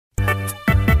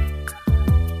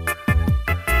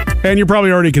And you're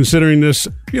probably already considering this,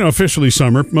 officially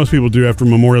summer. Most people do after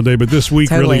Memorial Day, but this week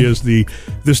really is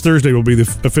this Thursday will be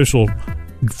the official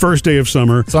first day of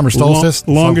summer. Summer solstice.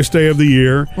 Longest day of the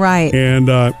year. Right. And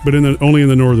but only in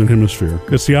the northern hemisphere.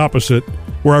 It's the opposite,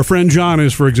 where our friend John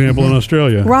is, for example, in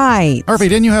Australia. Right. Murphy,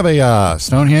 didn't you have a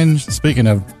Stonehenge, speaking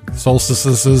of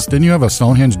solstices, didn't you have a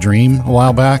Stonehenge dream a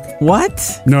while back?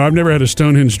 What? No, I've never had a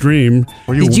Stonehenge dream.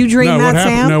 Did you dream that,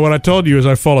 Sam? No, what I told you is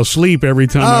I fall asleep every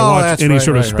time I watch any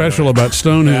sort of special about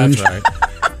Stonehenge. That's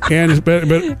right.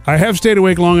 But I have stayed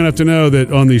awake long enough to know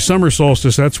that on the summer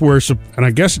solstice, that's where, and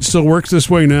I guess it still works this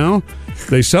way now,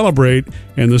 they celebrate,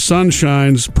 and the sun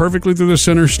shines perfectly through the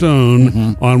center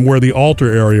stone on where the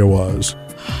altar area was.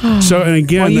 So, and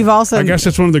again, I guess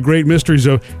that's one of the great mysteries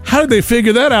of how did they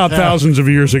figure that out thousands of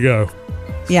years ago?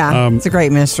 Yeah, it's a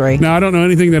great mystery. Now, I don't know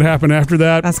anything that happened after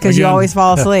that. That's because you always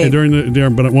fall asleep.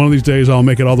 But one of these days, I'll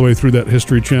make it all the way through that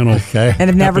History Channel. Okay.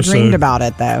 And I've never dreamed about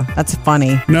it, though. That's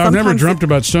funny. No, I've never dreamt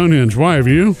about Stonehenge. Why, have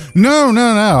you? No.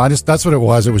 That's what it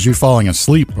was. It was you falling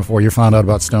asleep before you found out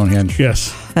about Stonehenge.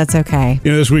 Yes. That's okay.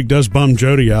 This week does bum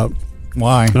Jody out.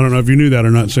 Why? I don't know if you knew that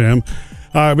or not, Sam.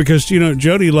 Because,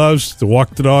 Jody loves to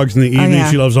walk the dogs in the evening. Yeah.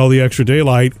 She loves all the extra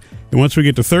daylight. And once we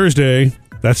get to Thursday,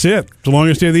 that's it. It's the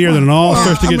longest day of the year. Then it all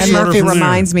starts to get shorter. And Murphy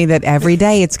reminds me that every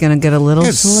day it's going to get a little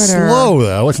It's shorter. slow,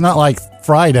 though. It's not like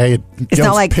Friday. It's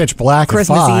not like pitch black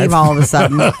Christmas at 5. Eve all of a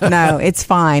sudden. No, it's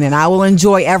fine. And I will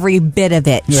enjoy every bit of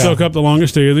it. Soak up the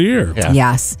longest day of the year. Yeah.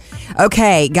 Yes.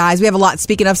 Okay, guys, we have a lot.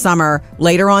 Speaking of summer,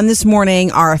 later on this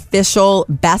morning, our official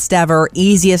best ever,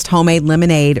 easiest homemade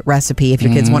lemonade recipe. If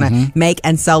your kids want to make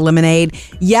and sell lemonade.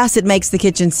 Yes, it makes the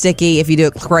kitchen sticky if you do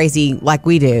it crazy like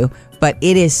we do, but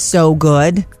it is so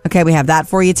good. Okay, we have that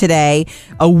for you today.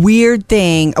 A weird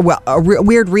thing,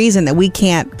 weird reason that we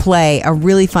can't play a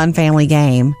really fun family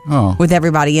game with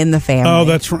everybody in the family. Oh,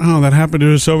 that happened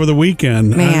to us over the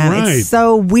weekend. Man, right. It's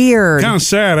so weird. Kind of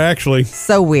sad, actually.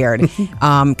 So weird.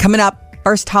 Coming up,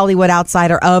 first Hollywood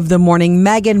outsider of the morning,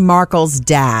 Meghan Markle's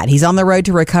dad. He's on the road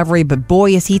to recovery, but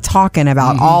boy, is he talking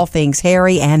about all things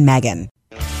Harry and Meghan.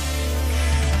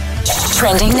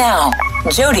 Trending now.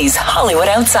 Jody's Hollywood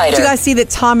Outsider. Did you guys see that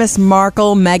Thomas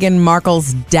Markle, Meghan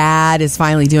Markle's dad, is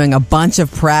finally doing a bunch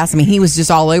of press? I mean, he was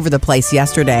just all over the place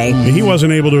yesterday. He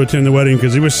wasn't able to attend the wedding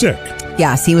because he was sick.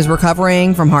 Yes, he was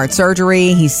recovering from heart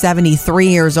surgery. He's 73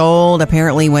 years old.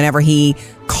 Apparently, whenever he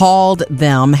called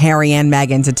them, Harry and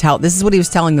Meghan, to tell, this is what he was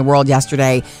telling the world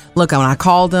yesterday. Look, when I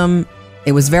called them,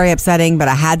 it was very upsetting, but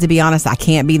I had to be honest. I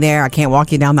can't be there. I can't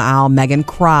walk you down the aisle. Meghan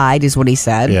cried, is what he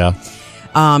said. Yeah.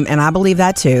 And I believe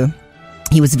that too.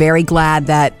 He was very glad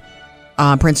that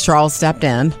Prince Charles stepped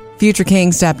in. Future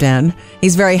King stepped in.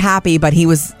 He's very happy, but he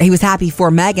was happy for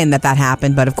Meghan that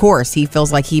happened. But of course, he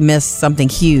feels like he missed something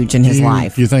huge in his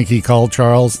life. You think he called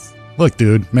Charles? Look,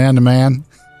 dude, man to man.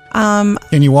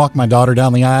 Can you walk my daughter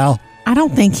down the aisle? I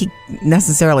don't think he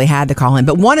necessarily had to call him.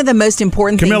 But one of the most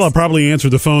important Camilla things... probably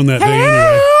answered the phone that day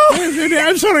anyway.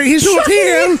 I'm sorry, he's not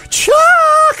here.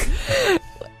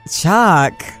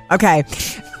 Chuck. Okay.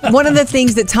 One of the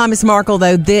things that Thomas Markle,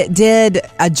 though, did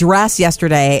address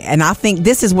yesterday, and I think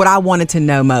this is what I wanted to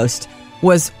know most,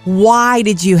 was why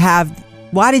did you have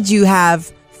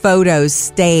photos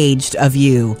staged of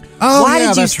you? Oh, why yeah,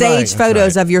 did you that's stage right,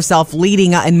 photos of yourself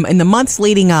leading up in the months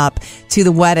leading up to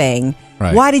the wedding?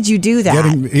 Right. Why did you do that?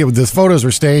 The photos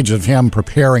were staged of him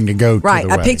preparing to go to the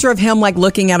wedding. A picture of him like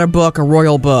looking at a book, a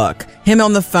royal book, him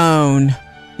on the phone,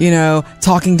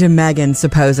 talking to Meghan,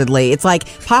 supposedly. It's like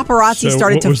paparazzi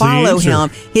started to follow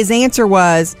him. His answer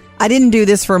was, I didn't do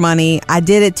this for money. I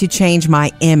did it to change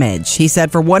my image. He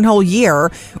said for one whole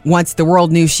year, once the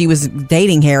world knew she was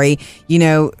dating Harry, he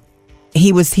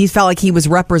felt like he was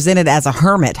represented as a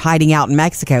hermit hiding out in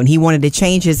Mexico, and he wanted to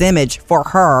change his image for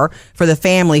her, for the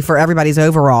family, for everybody's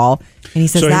overall. And he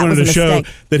says that was a mistake. So he wanted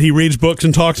to show that he reads books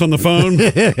and talks on the phone?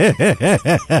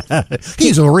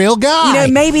 He's a real guy.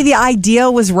 Maybe the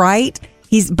idea was right.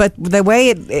 But the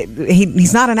way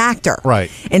he's not an actor. Right.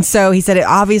 And so he said it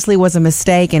obviously was a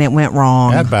mistake and it went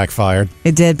wrong. That backfired.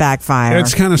 It did backfire.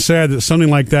 It's kind of sad that something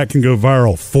like that can go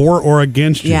viral for or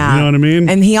against you. Yeah. You know what I mean?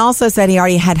 And he also said he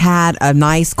already had a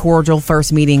nice, cordial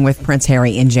first meeting with Prince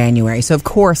Harry in January. So, of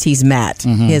course, he's met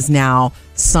his now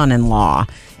son-in-law.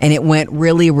 And it went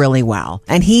really, really well.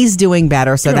 And he's doing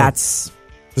better, so that's...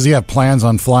 Does he have plans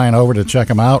on flying over to check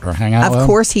him out or hang out with him? Of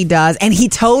course he does. And he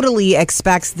totally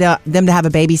expects them to have a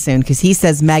baby soon because he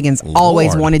says Meghan's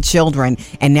always wanted children.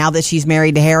 And now that she's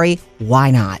married to Harry,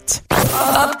 why not?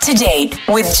 Up to date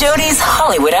with Jody's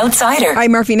Hollywood Outsider. All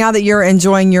right, Murphy, now that you're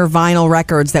enjoying your vinyl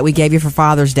records that we gave you for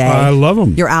Father's Day. I love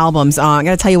them. Your albums. I'm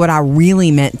going to tell you what I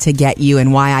really meant to get you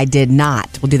and why I did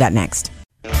not. We'll do that next.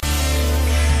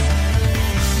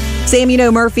 Sam, you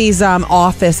know, Murphy's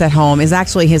office at home is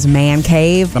actually his man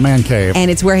cave. The man cave.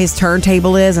 And it's where his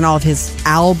turntable is and all of his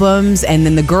albums. And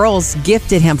then the girls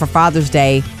gifted him for Father's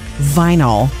Day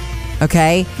vinyl.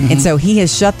 Okay? Mm-hmm. And so he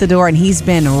has shut the door and he's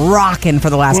been rocking for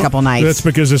the last couple nights. That's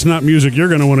because it's not music you're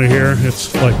going to want to hear.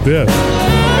 It's like this.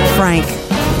 Frank.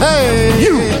 Hey,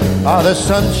 you are the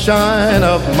sunshine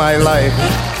of my life.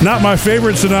 Not my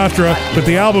favorite Sinatra, but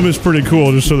the album is pretty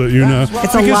cool, just so that you know.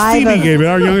 It's a because live Phoebe gave it.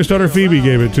 Our youngest daughter, Phoebe,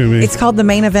 gave it to me. It's called The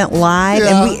Main Event Live.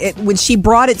 Yeah. And when she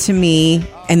brought it to me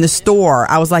in the store,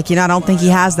 I was like, I don't think he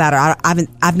has that. Or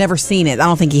I've never seen it. I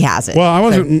don't think he has it. Well, I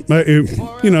wasn't,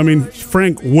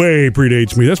 Frank way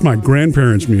predates me. That's my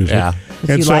grandparents' music. Yeah. But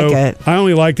And you so like it. I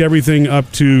only liked everything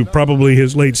up to probably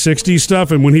his late 60s stuff.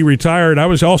 And when he retired, I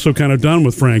was also kind of done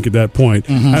with Frank at that point.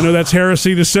 I know that's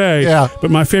heresy to say, Yeah.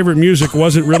 but my favorite music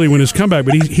wasn't really when his comeback.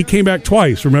 But he came back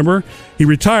twice, remember? He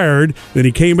retired, then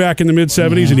he came back in the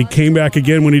mid-70s, and he came back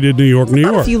again when he did New York, New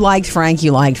York. If you liked Frank,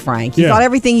 you liked Frank. You Yeah. thought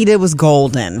everything he did was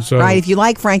golden, So- right? If you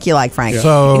like Frank, you like Frank.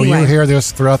 So Anyway. you hear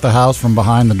this throughout the house from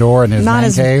behind the door in his Not man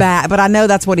as cave? bad, but I know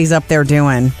that's what he's up there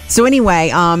doing. So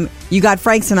anyway, you got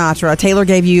Frank Sinatra. Taylor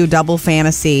gave you Double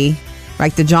Fantasy,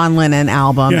 like the John Lennon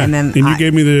album, Yeah. and then you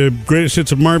gave me the greatest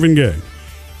hits of Marvin Gaye.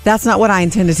 that's not what I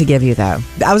intended to give you, though.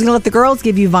 I was going to let the girls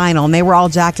give you vinyl, and they were all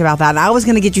jacked about that. And I was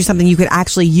going to get you something you could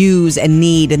actually use and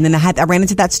need, and then I ran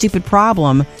into that stupid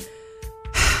problem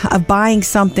of buying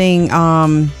something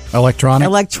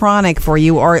electronic for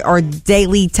you or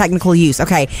daily technical use.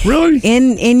 Okay. Really?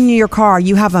 In your car,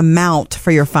 you have a mount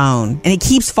for your phone and it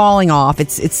keeps falling off.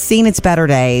 It's seen its better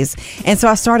days. And so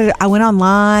I went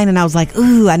online and I was like,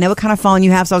 ooh, I know what kind of phone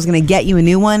you have. So I was going to get you a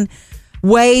new one.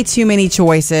 Way too many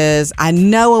choices. I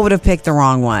know I would have picked the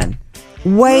wrong one.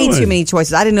 Way Really? too many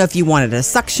choices. I didn't know if you wanted a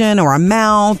suction or a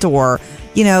mount or,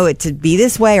 it to be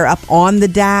this way or up on the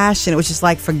dash. And it was just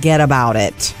like, forget about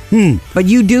it. But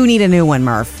you do need a new one,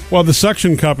 Murph. Well, the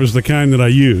suction cup is the kind that I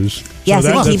use. Yes,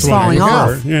 it that's keeps what I falling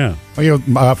prefer. off. Yeah. Well,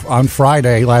 on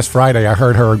last Friday, I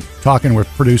heard her talking with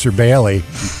producer Bailey,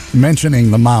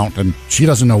 mentioning the mount, and she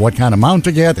doesn't know what kind of mount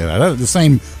to get. The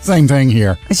same thing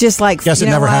here. It's just like, Guess it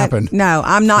you know never what? happened. No,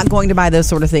 I'm not going to buy those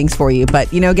sort of things for you.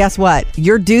 But, guess what?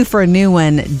 You're due for a new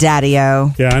one,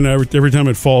 Daddy-O. Yeah, I know. Every time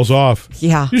it falls off.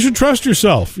 Yeah. You should trust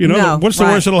yourself. No, what's the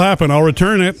right. worst that'll happen? I'll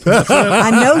return it.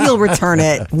 I know you'll return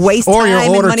it. Waste Or you'll time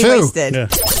and order money two. wasted. Yeah.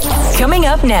 Coming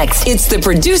up next, it's the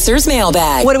producer's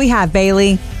mailbag. What do we have,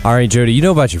 Bailey? All right, Jody, you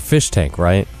know about your fish tank,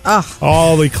 right?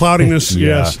 All the cloudiness, Yeah.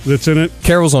 yes, that's in it.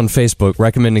 Carol's on Facebook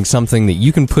recommending something that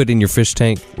you can put in your fish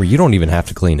tank where you don't even have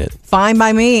to clean it. Fine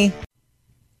by me.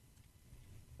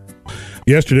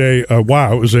 Yesterday, it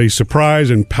was a surprise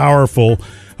and powerful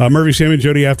Murphy, Sam, and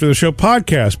Jody After the Show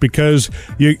podcast because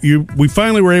we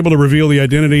finally were able to reveal the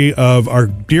identity of our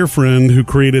dear friend who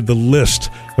created the list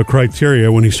of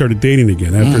criteria when he started dating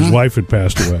again after his wife had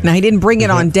passed away. Now, he didn't bring it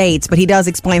on dates, but he does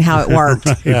explain how it worked.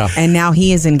 Yeah. And now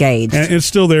he is engaged. And it's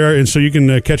still there, and so you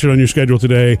can catch it on your schedule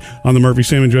today on the Murphy,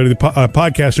 Sam, and Jody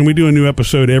podcast, and we do a new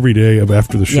episode every day of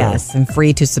After the Show. Yes, and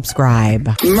free to subscribe.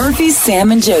 Murphy,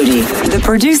 Sam, and Jody, the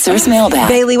producer's mailbag.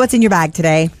 Bailey, what's in your bag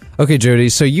today? Okay, Jody,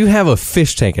 so you have a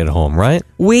fish tank at home, right?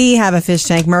 We have a fish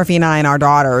tank, Murphy and I and our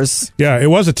daughters, Yeah, it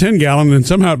was a 10-gallon, and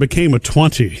somehow it became a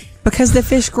 20. because the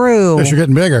fish grew. Fish are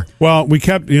getting bigger. Well, we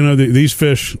kept, these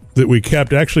fish that we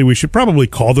kept, actually, we should probably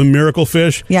call them miracle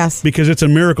fish. Yes. Because it's a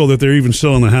miracle that they're even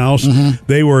still in the house.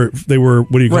 They were, what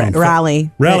do you call them?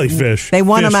 Rally. Rally They- fish. they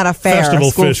won them at a fair, Festival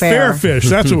a school fish. fair. Fish.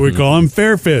 That's what we call them.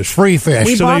 Fair fish. Free fish.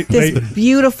 We So bought they- this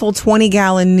beautiful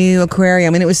 20-gallon new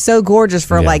aquarium, and it was so gorgeous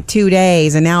for Yeah. like 2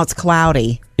 days, and now it's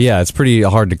cloudy. Yeah, it's pretty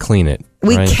hard to clean it.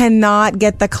 We right? cannot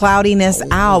get the cloudiness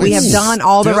out. We have done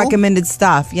all the Still? recommended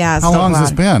stuff. Yeah. it's How still long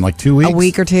has this cloudy. been? Like 2 weeks? A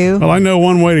week or two. Well, I know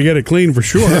one way to get it clean for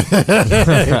sure.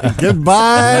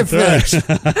 Goodbye, fish.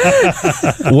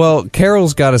 Well,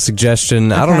 Carol's got a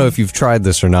suggestion. I don't know if you've tried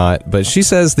this or not, but she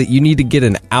says that you need to get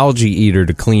an algae eater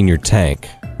to clean your tank.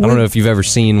 I don't know if you've ever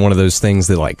seen one of those things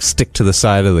that like stick to the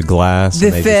side of the glass. The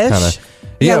and they fish. Just kinda,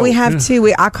 Yeah, we have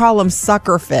two. I call them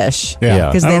sucker fish. Yeah.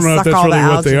 because I they don't know if suck that's all really the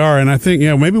what algae. they are. And I think,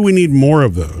 maybe we need more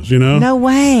of those, No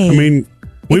way. I mean,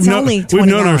 It's only we've 20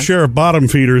 known our gallons. share of bottom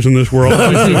feeders in this world.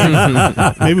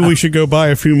 Maybe we should go buy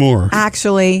a few more.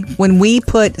 Actually, when we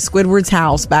put Squidward's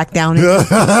house back down in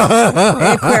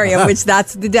the aquarium, which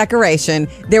that's the decoration,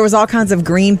 there was all kinds of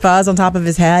green fuzz on top of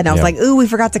his head. And I was Yeah. like, ooh, we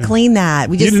forgot to clean that.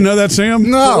 We You just didn't know that, Sam?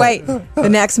 No. Wait, the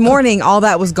next morning, all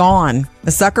that was gone.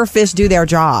 The sucker fish do their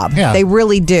job. Yeah. They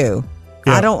really do.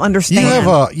 I don't understand.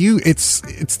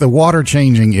 It's the water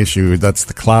changing issue. That's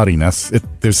the cloudiness.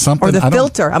 There's something. Or the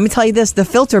filter. I'm going to tell you this. The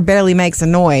filter barely makes a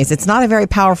noise. It's not a very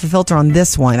powerful filter on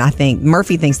this one, I think.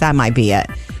 Murphy thinks that might be it.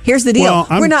 Here's the deal.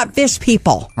 We're not fish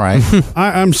people. Right.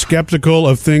 I'm skeptical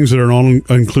of things that are an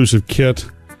all-inclusive kit.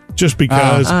 Just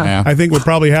because I think what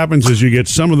probably happens is you get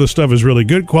some of the stuff is really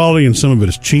good quality and some of it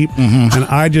is cheap. Mm-hmm. And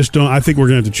I just don't. I think we're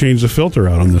going to have to change the filter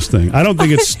out on this thing. I don't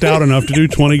think it's stout enough to do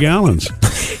 20 gallons.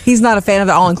 He's not a fan of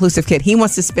the all-inclusive kit. He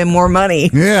wants to spend more money.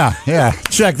 Yeah.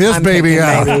 Check this baby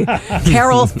out.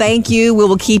 Carol, thank you. We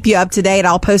will keep you up to date.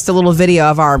 I'll post a little video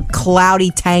of our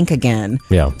cloudy tank again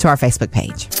to our Facebook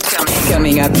page.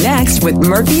 Coming up next with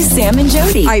Murphy, Sam, and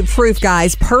Jody. All right, proof,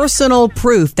 guys. Personal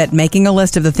proof that making a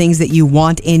list of the things that you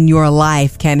want in your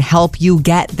life can help you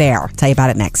get there. Tell you about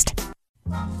it next.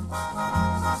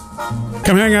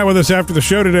 Come hang out with us after the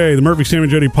show today. The Murphy, Sam,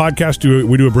 and Jody podcast.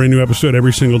 We do a brand new episode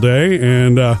every single day,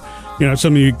 and it's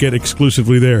something you get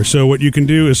exclusively there. So what you can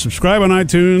do is subscribe on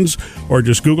iTunes or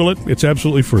just Google it. It's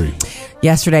absolutely free.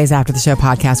 Yesterday's After the Show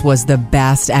podcast was the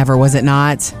best ever, was it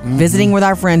not? Mm-hmm. Visiting with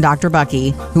our friend, Dr.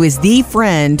 Bucky, who is the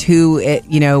friend who,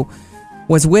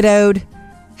 was widowed,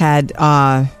 had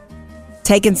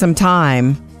taken some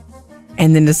time,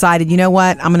 and then decided, you know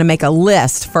what, I'm going to make a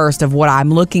list first of what I'm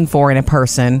looking for in a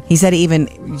person. He said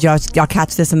y'all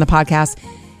catch this in the podcast,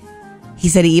 he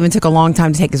said he even took a long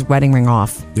time to take his wedding ring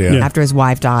off after his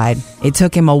wife died. It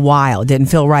took him a while. It didn't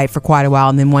feel right for quite a while,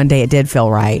 and then one day it did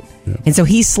feel right. Yeah. And so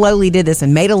he slowly did this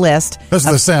and made a list. This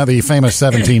is the famous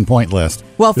 17-point list.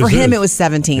 Well, for him, it was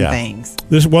 17 things.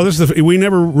 We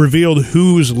never revealed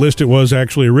whose list it was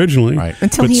actually originally. Right.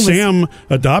 Sam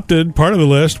adopted part of the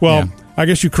list. Well, I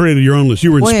guess you created your own list.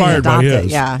 You were inspired by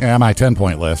his. Yeah, my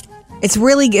 10-point list. It's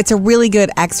a really good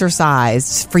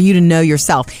exercise for you to know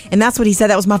yourself. And that's what he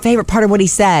said. That was my favorite part of what he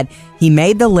said. He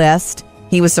made the list.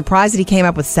 He was surprised that he came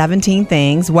up with 17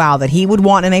 things, that he would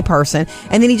want in a person.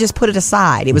 And then he just put it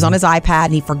aside. It was on his iPad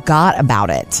and he forgot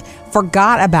about it.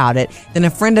 Then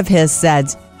a friend of his said,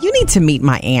 you need to meet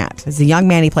my aunt. As a young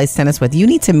man he plays tennis with, you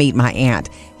need to meet my aunt.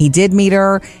 He did meet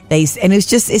her. And it's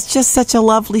just such a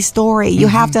lovely story. You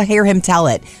have to hear him tell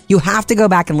it. You have to go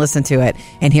back and listen to it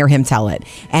and hear him tell it.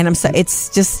 And it's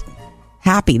just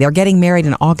happy. They're getting married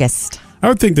in August. I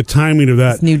would think the timing of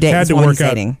that new date had to work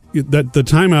out. That the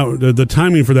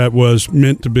timing for that was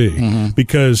meant to be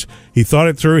because he thought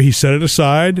it through. He set it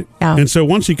aside, and so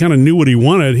once he kind of knew what he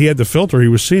wanted, he had the filter. He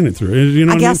was seeing it through. You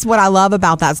know, what I love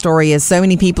about that story is so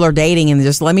many people are dating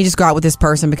and let me just go out with this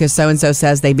person because so and so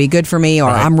says they'd be good for me, or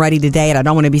I'm ready to date. I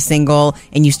don't want to be single,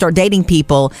 and you start dating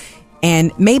people.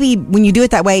 And maybe when you do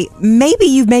it that way, maybe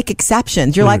you make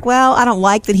exceptions. You're like, well, I don't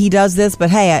like that he does this,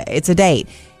 but hey, it's a date.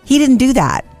 He didn't do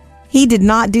that. He did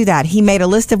not do that. He made a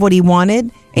list of what he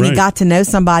wanted, and he got to know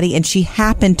somebody, and she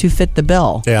happened to fit the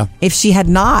bill. Yeah. If she had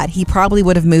not, he probably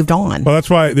would have moved on. Well, that's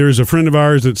why there's a friend of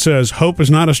ours that says hope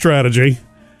is not a strategy,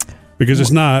 because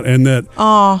it's not. And that,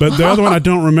 but the other one I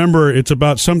don't remember. It's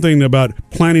about something about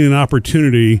planning an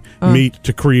opportunity meet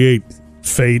to create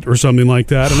fate or something like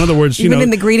that. In other words, in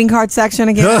the greeting card section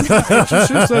again. It's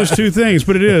just those two things,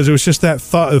 but it was just that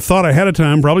thought ahead of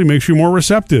time probably makes you more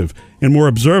receptive and more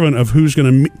observant of who's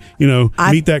going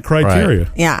to meet that criteria.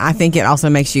 Right. Yeah, I think it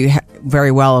also makes you very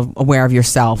well aware of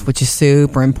yourself, which is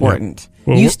super important.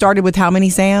 Yeah. Well, you started with how many,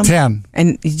 Sam? 10.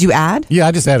 And did you add? Yeah,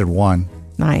 I just added 1.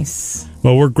 Nice.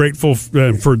 Well, we're grateful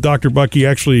for Dr. Bucky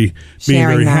actually being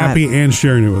very happy and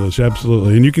sharing it with us.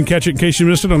 Absolutely. And you can catch it in case you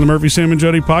missed it on the Murphy, Sam, and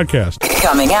Jody podcast.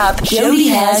 Coming up, Jody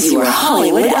has your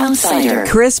Hollywood Outsider.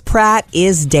 Chris Pratt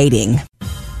is dating.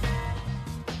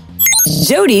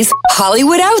 Jody's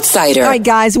Hollywood Outsider. All right,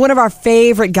 guys, one of our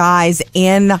favorite guys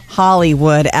in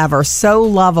Hollywood ever. So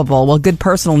lovable. Well, good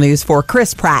personal news for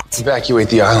Chris Pratt. Evacuate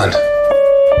the island.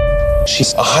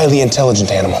 She's a highly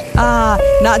intelligent animal.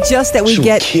 Not just that we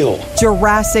get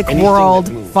Jurassic World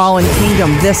Fallen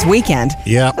Kingdom this weekend.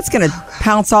 Yeah. That's going to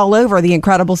pounce all over The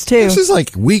Incredibles, too. This is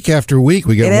like week after week.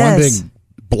 We get one big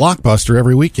blockbuster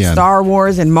every weekend. Star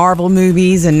Wars and Marvel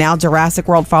movies, and now Jurassic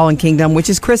World Fallen Kingdom, which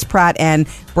is Chris Pratt and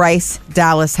Bryce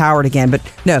Dallas Howard again. But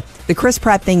no, the Chris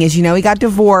Pratt thing is, he got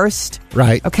divorced.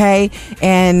 Right. Okay.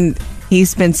 And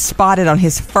he's been spotted on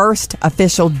his first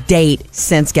official date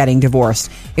since getting divorced.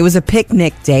 It was a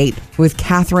picnic date with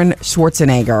Katherine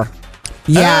Schwarzenegger.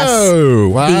 Yes. Oh,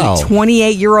 wow. The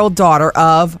 28-year-old daughter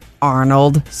of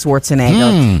Arnold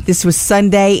Schwarzenegger. This was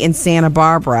Sunday in Santa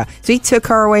Barbara. So he took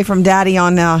her away from Daddy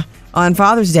on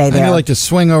Father's Day there. And you like to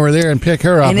swing over there and pick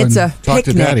her up and it's a talk picnic.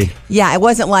 to Daddy. Yeah, it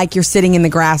wasn't like you're sitting in the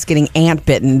grass getting ant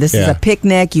bitten. This is a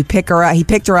picnic. You pick her up. He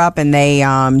picked her up and they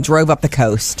drove up the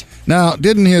coast. Now,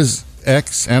 didn't his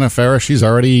ex Anna Faris, she's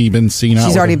already been seen out. She's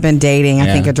with already him. been dating, I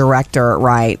Yeah. think, a director,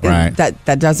 right? Right.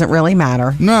 That doesn't really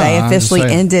matter. No, they I'm just officially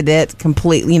saying. ended it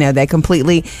completely.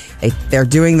 They're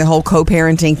doing the whole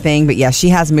co-parenting thing. But yeah, she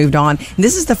has moved on. And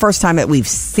this is the first time that we've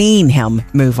seen him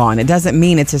move on. It doesn't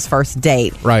mean it's his first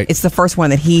date. Right. It's the first one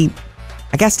that he,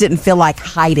 I guess, didn't feel like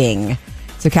hiding.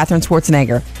 So Catherine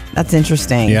Schwarzenegger, that's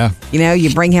interesting. Yeah. You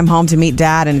bring him home to meet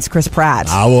Dad, and it's Chris Pratt.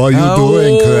 How are you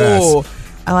doing, Chris?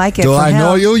 I like it. Do for I him.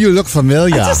 know you? You look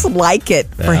familiar. I just like it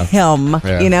for him,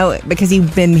 Yeah. because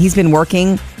he's been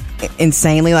working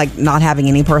insanely, like not having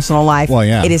any personal life. Well,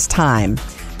 yeah. It is time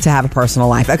to have a personal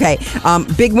life. Okay,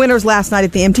 big winners last night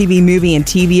at the MTV Movie and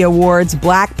TV Awards.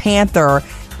 Black Panther,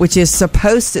 which is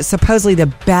supposedly the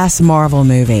best Marvel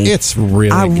movie. It's really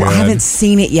good. I haven't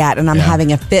seen it yet, and I'm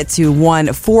having a fit to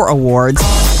won 4 awards.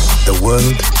 The world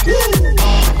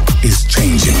is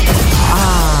changing.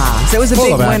 So it was a Full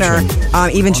big of winner.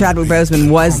 action. Even Chadwick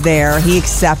Boseman was there. He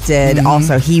accepted. Mm-hmm.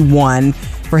 Also, he won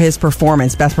for his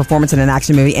performance, best performance in an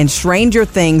action movie. And Stranger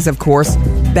Things, of course,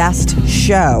 best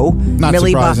show. Not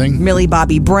surprising. Millie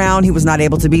Bobby Brown, who was not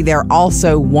able to be there,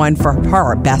 also won for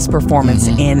her best performance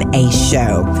Mm-hmm. in a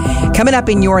show. Coming up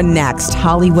in your next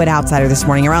Hollywood Outsider this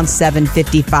morning, around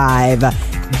 7:55.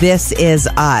 This is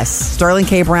Us. Sterling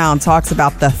K. Brown talks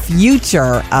about the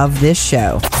future of this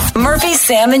show. Murphy,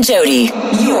 Sam, and Jody,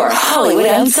 your Hollywood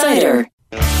Outsider.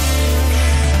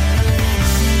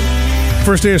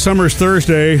 First day of summer is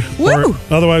Thursday, Woo! or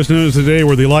otherwise known as the day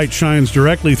where the light shines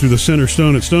directly through the center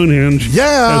stone at Stonehenge.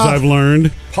 Yeah. As I've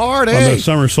learned. Party. On the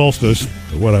summer solstice,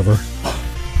 whatever.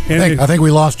 I think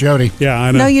we lost Jody. Yeah,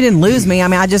 I know. No, you didn't lose me. I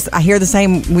mean, I hear the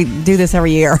same. We do this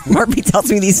every year. Murphy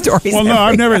tells me these stories. Well, no,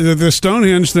 I've never. The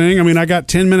Stonehenge thing, I mean, I got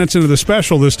 10 minutes into the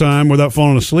special this time without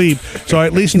falling asleep. So I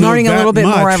at least know Learning a that little bit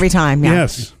much. more every time, yeah.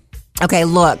 Yes. Okay,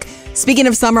 look. Speaking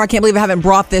of summer, I can't believe I haven't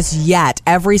brought this yet.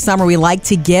 Every summer, we like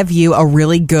to give you a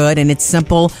really good and it's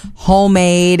simple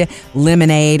homemade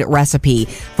lemonade recipe.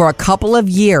 For a couple of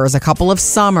years, a couple of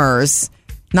summers,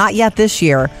 not yet this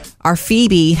year, our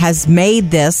Phoebe has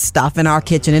made this stuff in our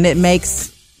kitchen and it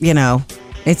makes,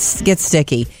 it gets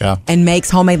sticky. Yeah. And makes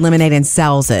homemade lemonade and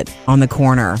sells it on the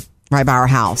corner right by our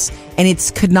house. And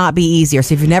it could not be easier.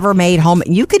 So if you've never made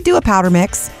you could do a powder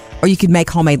mix or you could make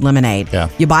homemade lemonade. Yeah.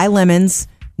 You buy lemons.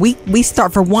 We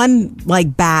start for one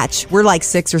batch. We're like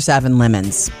 6 or 7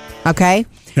 lemons. Okay.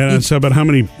 And so, about how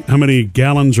many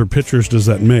gallons or pitchers does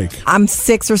that make? I'm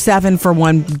 6 or 7 for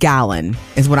 1 gallon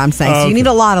is what I'm saying. So you need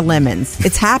a lot of lemons.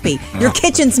 It's happy. Your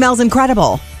kitchen smells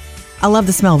incredible. I love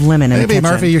the smell of lemon in the Maybe, kitchen.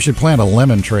 Murphy, you should plant a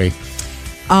lemon tree.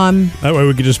 That way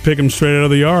we could just pick them straight out of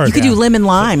the yard. You could do lemon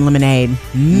lime lemonade.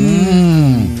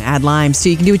 Add lime. So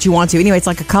you can do what you want to. Anyway, it's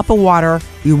like a cup of water.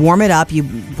 You warm it up. You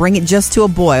bring it just to a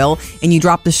boil and you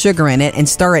drop the sugar in it and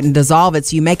stir it and dissolve it.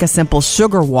 So you make a simple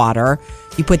sugar water.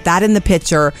 You put that in the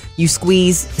pitcher. You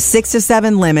squeeze 6 to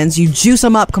 7 lemons. You juice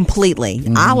them up completely.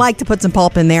 I like to put some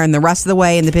pulp in there and the rest of the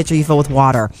way in the pitcher you fill with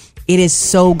water. It is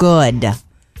so good.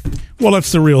 Well,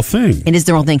 that's the real thing. It is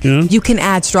the real thing. Yeah. You can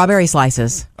add strawberry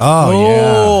slices.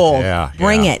 Oh, yeah.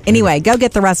 Bring it. Anyway, go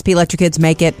get the recipe. Let your kids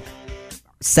make it.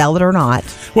 Sell it or not.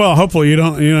 Well, hopefully you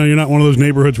don't. You're not one of those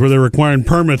neighborhoods where they're requiring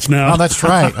permits now. Oh, that's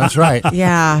right. That's right.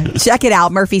 Yeah. Check it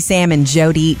out.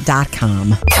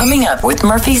 MurphySamandJody.com. Coming up with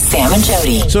Murphy, Sam, and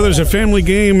Jody. So there's a family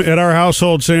game at our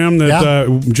household, Sam,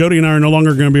 that Jody and I are no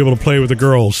longer going to be able to play with the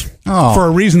girls for a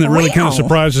reason that really kind of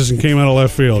surprised us and came out of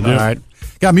left field. All right.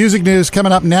 Got music news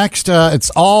coming up next.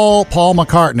 It's all Paul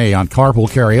McCartney on Carpool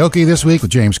Karaoke this week with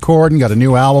James Corden. Got a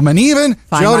new album. And even,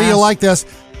 Fine Jody, Miles. you'll like this.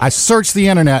 I searched the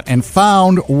internet and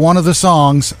found one of the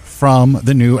songs from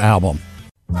the new album.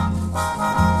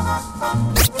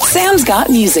 Sam's got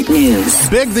music news.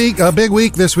 Big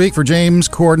week this week for James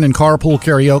Corden and Carpool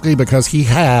Karaoke because he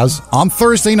has, on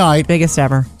Thursday night, Biggest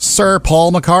ever. Sir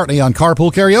Paul McCartney on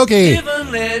Carpool Karaoke.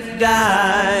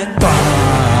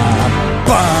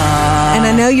 And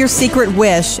I know your secret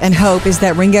wish and hope is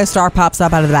that Ringo Starr pops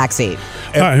up out of the backseat.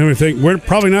 I think we're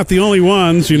probably not the only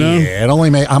ones, Yeah, it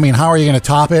only how are you going to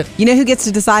top it? You know who gets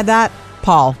to decide that?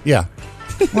 Paul. Yeah.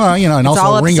 Well, and all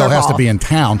also up to Ringo Sir has Paul. to be in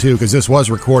town, too, because this was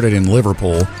recorded in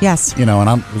Liverpool. Yes. And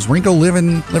does Ringo live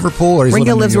in Liverpool? Or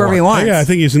Ringo lives wherever he wants. Yeah, I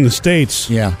think he's in the States.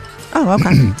 Yeah. Oh,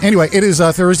 okay. Anyway, it is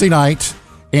Thursday night.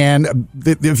 And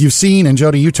if you've seen, and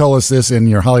Jody, you told us this in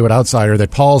your Hollywood Outsider,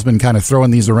 that Paul's been kind of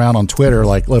throwing these around on Twitter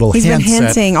like little He's been hints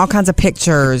at hinting all kinds of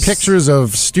pictures. pictures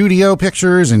of studio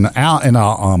pictures and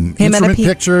instrument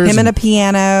pictures. Him and a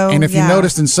piano. And if you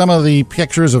noticed in some of the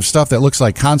pictures of stuff that looks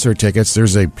like concert tickets,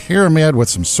 there's a pyramid with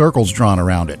some circles drawn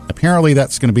around it. Apparently,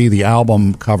 that's going to be the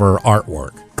album cover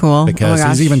artwork. Cool. Because Oh my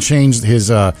gosh. he's even changed his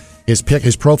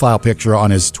his profile picture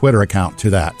on his Twitter account to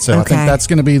that. So I Okay. think that's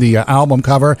going to be the album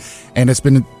cover, and it's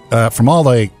been from all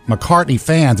the McCartney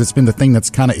fans, it's been the thing that's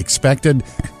kind of expected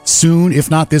soon, if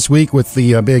not this week, with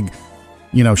the big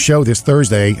show this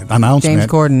Thursday announcement.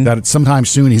 James Corden. That sometime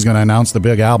soon he's going to announce the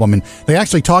big album. And they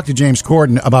actually talked to James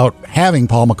Corden about having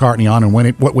Paul McCartney on and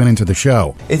what went into the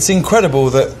show. It's incredible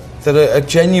that a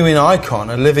genuine icon,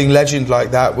 a living legend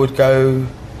like that would go,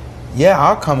 yeah,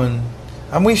 I'll come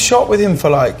and we shot with him for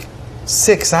like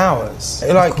 6 hours.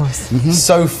 It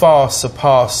so far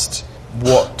surpassed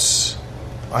what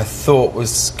I thought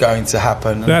was going to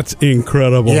happen. That's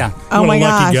incredible. Yeah. Oh What my a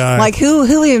lucky gosh! guy. Like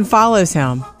who even follows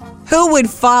him? Who would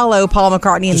follow Paul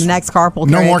McCartney in the next carpool karaoke?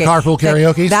 No more carpool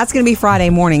karaoke? That's going to be Friday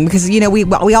morning because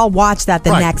we all watch that the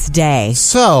Right. next day.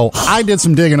 So I did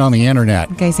some digging on the internet.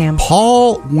 Okay, Sam.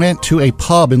 Paul went to a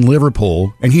pub in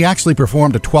Liverpool and he actually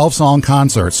performed a 12-song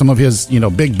concert. Some of his,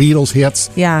 big Beatles hits.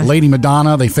 Yeah. Lady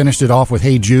Madonna, they finished it off with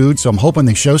Hey Jude. So I'm hoping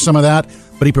they show some of that.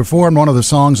 But he performed one of the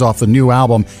songs off the new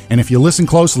album. And if you listen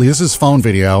closely, this is his phone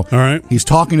video. All right. He's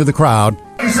talking to the crowd.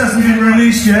 This hasn't been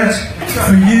released yet.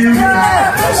 For you,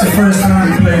 it's the first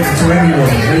time we played it to anyone.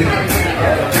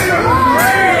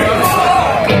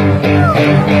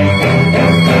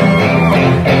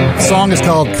 The song is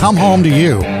called Come Home to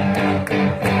You.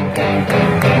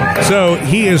 So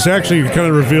he is actually kind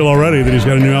of revealed already that he's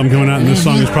got a new album coming out, and this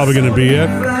song is probably going to be it.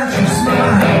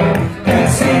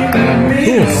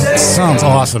 Sounds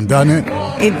awesome, doesn't it?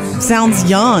 It sounds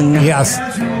young. Yes.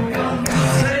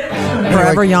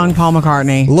 Forever young Paul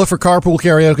McCartney. Look for Carpool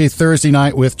Karaoke Thursday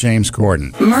night with James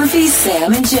Corden. Murphy,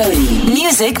 Sam, and Jody.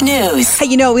 Music news. Hey,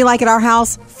 we like at our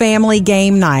house family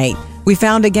game night. We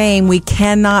found a game we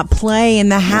cannot play in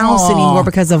the house Aw. anymore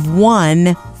because of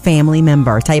one family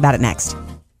member. Tell you about it next.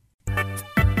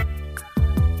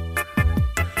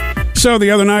 So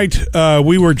the other night,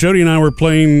 Jody and I were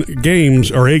playing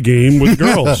games, or a game with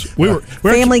girls. We were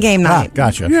Family game night.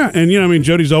 Gotcha. Yeah, and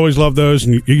Jody's always loved those,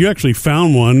 and you actually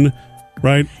found one,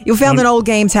 right? You found an old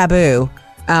game, Taboo.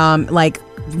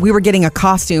 We were getting a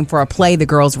costume for a play the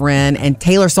girls were in, and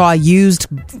Taylor saw a used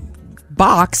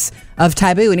box of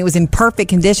Taboo, and it was in perfect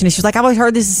condition. And she was like, I've always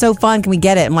heard this is so fun. Can we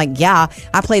get it? I'm like, yeah,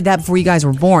 I played that before you guys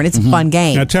were born. It's a fun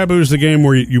game. Now, Taboo is the game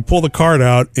where you pull the card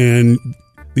out, and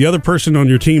the other person on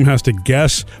your team has to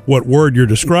guess what word you're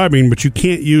describing, but you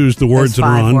can't use the words that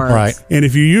are 5 on. words. Right. And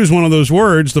if you use one of those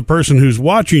words, the person who's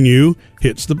watching you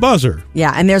hits the buzzer.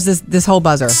 Yeah, and there's this whole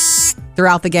buzzer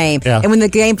throughout the game. Yeah. And when the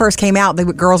game first came out, the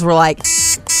girls were like,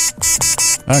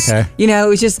 Okay. it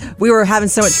was just, we were having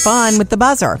so much fun with the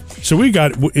buzzer. So we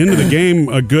got into the game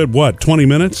a good, 20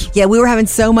 minutes? Yeah, we were having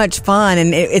so much fun,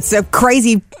 and it's a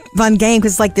crazy fun game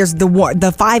because there's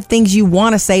the 5 things you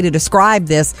want to say to describe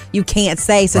this you can't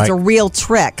say, so it's a Right. real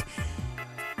trick.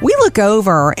 We look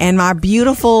over, and my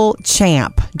beautiful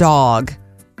Champ dog,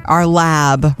 our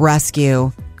lab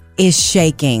rescue, is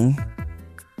shaking,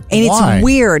 and Why? it's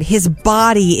weird. His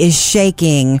body is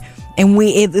shaking. And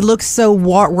it looks so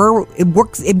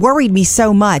it worried me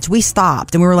so much. We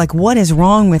stopped and we were like, "What is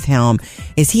wrong with him?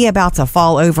 Is he about to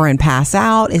fall over and pass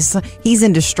out? He's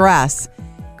in distress?"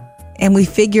 And we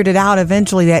figured it out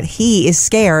eventually that he is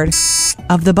scared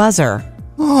of the buzzer.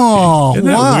 Oh, Isn't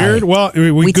that why? weird? Well,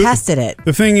 We tested it.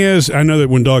 The thing is, I know that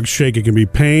when dogs shake, it can be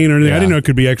pain or anything. I Yeah. didn't know it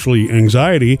could be actually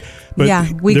anxiety. But Yeah,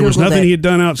 we there was Googled nothing it. he had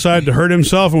done outside to hurt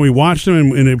himself, and we watched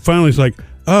him, and it finally was like,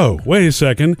 oh, wait a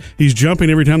second. He's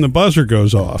jumping every time the buzzer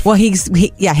goes off. Well, he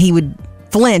would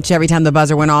flinch every time the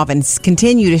buzzer went off and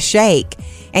continue to shake.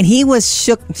 And he was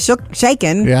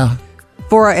shaken Yeah.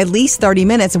 for at least 30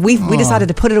 minutes. And we decided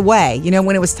to put it away.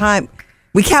 When it was time,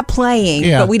 we kept playing,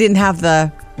 Yeah. but we didn't have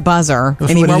the buzzer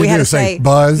What anymore. did you We had do, to say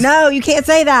buzz? No, you can't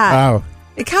say that. Oh.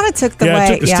 It kind of took the Yeah, way. it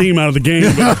took the steam out of the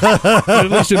game, but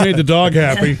at least it made the dog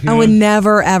happy. I would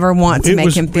never, ever want to It make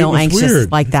was- him it feel was anxious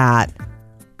weird. like that.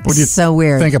 Would you so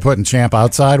weird. Think of putting Champ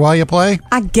outside while you play?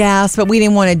 I guess, but we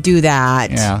didn't want to do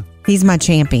that. Yeah. He's my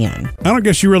champion. I don't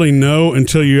guess you really know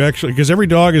until you actually, because every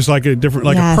dog is like a different,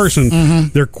 like Yes. a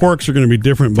person. Their quirks are going to be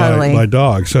different Totally. by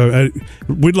dog. So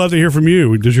we'd love to hear from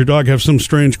you. Does your dog have some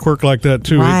strange quirk like that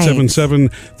too? Right.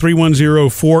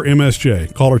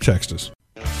 877-310-4MSJ. Call or text us.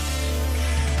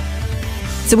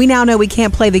 So we now know we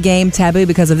can't play the game Taboo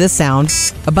because of this sound,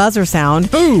 a buzzer sound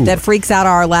that freaks out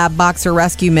our lab boxer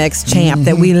rescue mix Champ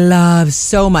that we love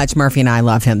so much. Murphy and I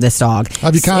love him, this dog.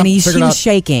 Have you and he figured was out-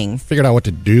 shaking. Figured out what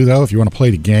to do, though, if you want to play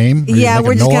the game? Or you Yeah, make a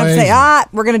we're just going to noise? say,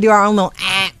 we're going to do our own little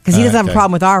because he doesn't have a Okay.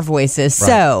 problem with our voices. Right.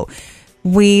 So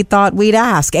we thought we'd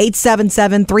ask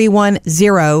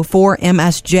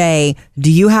 877-310-4MSJ.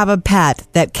 Do you have a pet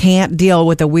that can't deal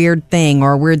with a weird thing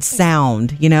or a weird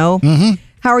sound? How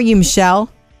are you, Michelle?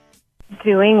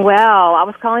 Doing well. I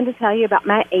was calling to tell you about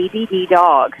my ADD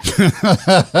dog.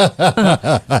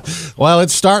 Well,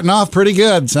 it's starting off pretty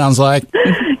good, sounds like.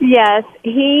 Yes,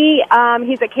 he's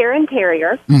a Cairn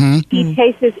Terrier. Mm-hmm. He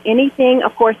chases anything,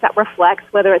 of course, that reflects,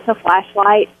 whether it's a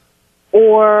flashlight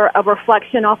or a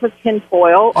reflection off of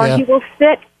tinfoil, or he will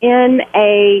sit in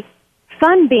a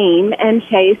sunbeam and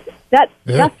chase dust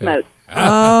motes.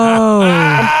 Oh.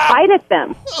 And fight at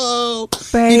them. Oh,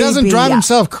 baby. He doesn't drive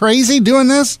himself crazy doing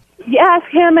this? Yes,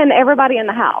 him and everybody in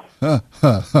the house.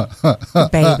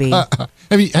 Baby.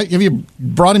 Have you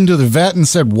brought him to the vet and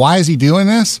said, why is he doing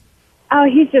this? Oh,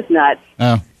 he's just nuts.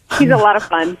 Oh. He's a lot of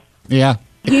fun. Yeah.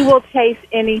 He will chase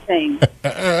anything.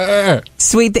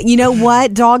 Sweet. You know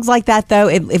what? Dogs like that, though,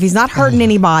 if he's not hurting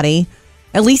anybody,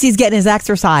 at least he's getting his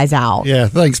exercise out. Yeah,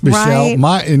 thanks, Michelle.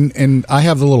 Right? And I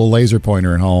have the little laser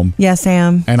pointer at home. Yes,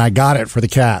 Sam. And I got it for the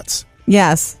cats.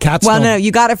 Yes. Cats. Well, no,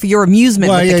 you got it for your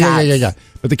amusement with the cats. Yeah.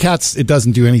 But the cats, it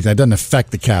doesn't do anything. It doesn't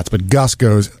affect the cats. But Gus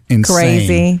goes insane.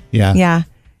 Crazy. Yeah. Yeah.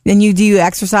 And do you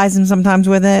exercise him sometimes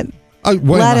with it? In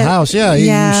the house, yeah.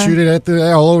 You shoot it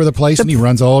all over the place, and he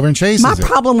runs all over and chases My it.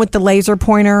 problem with the laser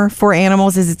pointer for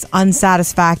animals is it's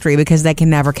unsatisfactory because they can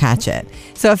never catch it.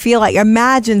 So I feel like,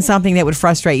 imagine something that would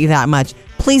frustrate you that much.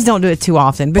 Please don't do it too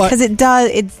often because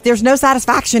there's no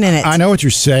satisfaction in it. I know what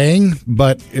you're saying,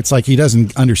 but it's like he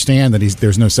doesn't understand that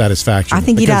there's no satisfaction. I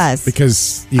think he does.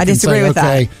 Because you I can disagree say, with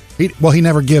that. He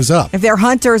never gives up. If they're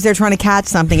hunters, they're trying to catch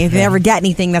something. If they never get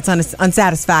anything, that's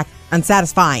unsatisfying.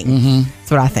 Mm-hmm. That's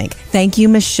what I think. Thank you,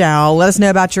 Michelle. Let us know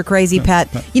about your crazy pet.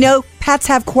 You know, pets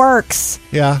have quirks.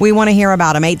 Yeah. We want to hear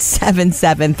about them.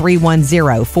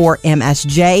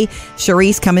 877-310-4MSJ.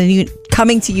 Charisse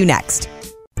coming to you next.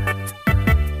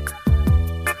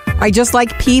 All right, just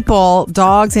like people,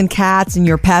 dogs and cats and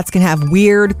your pets can have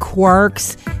weird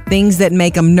quirks, things that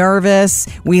make them nervous.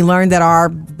 We learned that our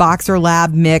Boxer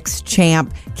Lab mix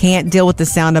Champ can't deal with the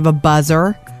sound of a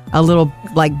buzzer, a little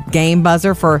like game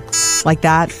buzzer for like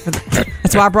that.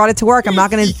 That's why I brought it to work. I'm not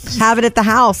going to have it at the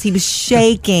house. He was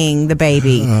shaking, the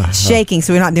baby, shaking.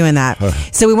 So we're not doing that.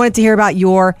 So we wanted to hear about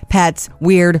your pet's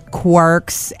weird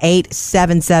quirks.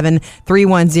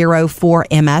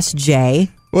 877-310-4MSJ.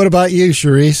 What about you,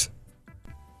 Charisse?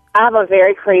 I have a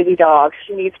very crazy dog.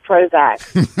 She needs Prozac.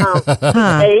 She's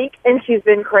 8, and she's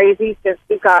been crazy since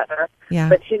we've gotten her. Yeah.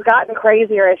 But she's gotten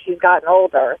crazier as she's gotten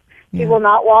older. She will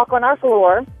not walk on our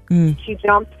floor. She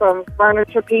jumps from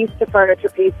furniture piece to furniture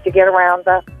piece to get around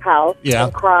the house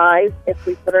and cries if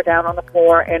we put her down on the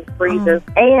floor and freezes.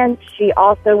 And she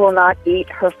also will not eat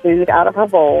her food out of her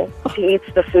bowl. She eats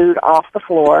the food off the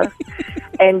floor.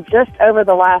 And just over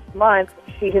the last month,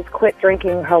 she has quit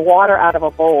drinking her water out of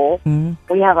a bowl.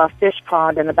 We have a fish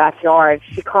pond in the backyard.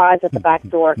 She cries at the back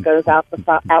door, goes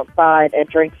outside, and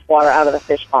drinks water out of the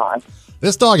fish pond.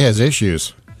 This dog has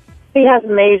issues. He has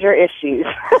major issues.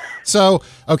 So,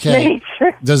 okay,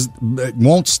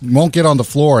 won't get on the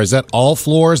floor. Is that all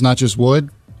floors, not just wood?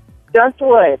 Just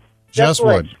wood. Just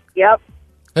wood. Yep.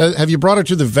 Have you brought her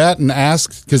to the vet and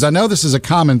asked? Because I know this is a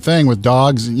common thing with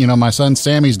dogs. You know, my son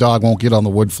Sammy's dog won't get on the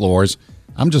wood floors.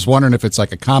 I'm just wondering if it's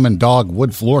like a common dog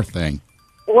wood floor thing.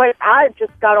 What I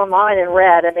just got online and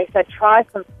read, and they said try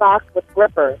some socks with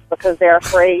slippers because they're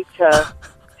afraid they're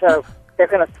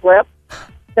going to slip.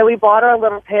 So we bought her a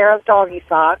little pair of doggy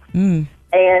socks, and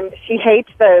she hates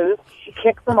those. She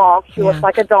kicks them off. She looks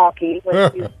like a donkey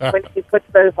when she puts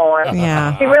those on.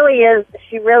 Yeah. She really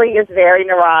is very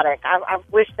neurotic. I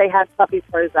wish they had puppy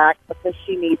Prozac because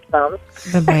she needs them.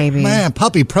 The baby. Man,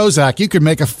 puppy Prozac, you could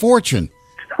make a fortune.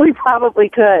 We probably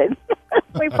could.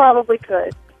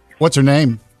 What's her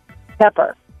name?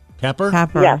 Pepper. Pepper?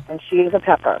 Pepper. Yes, and she is a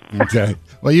Pepper. Okay.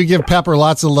 Well, you give Pepper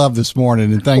lots of love this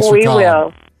morning, and thanks for calling. We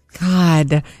will.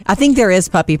 God, I think there is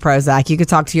puppy Prozac. You could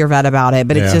talk to your vet about it,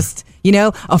 but it's just,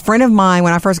 a friend of mine,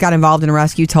 when I first got involved in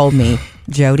rescue, told me,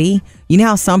 Jody, you know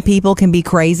how some people can be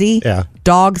crazy? Yeah.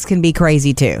 Dogs can be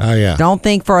crazy too. Oh, yeah. Don't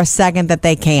think for a second that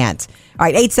they can't. All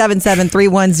right,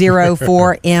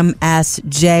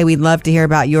 877-310-4MSJ. We'd love to hear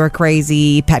about your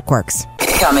crazy pet quirks.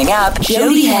 Coming up,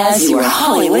 Jody has your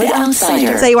Hollywood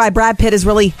Outsider. I'll tell you why Brad Pitt is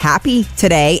really happy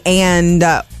today, and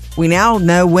we now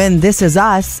know when This Is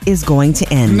Us is going to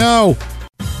end. No.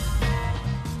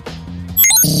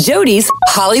 Jody's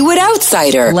Hollywood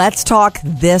Outsider. Let's talk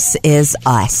This Is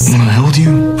Us. When I held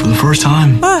you for the first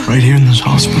time, right here in this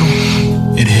hospital,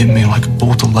 it hit me like a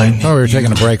bolt of lightning. Oh, we were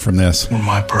taking a break from this.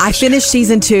 I finished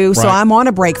season 2, so I'm on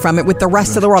a break from it with the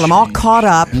rest of the world. I'm all caught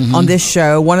up on this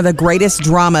show, one of the greatest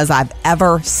dramas I've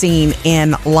ever seen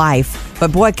in life.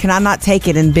 But boy, can I not take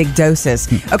it in big doses.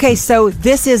 Okay, so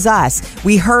This Is Us.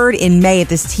 We heard in May at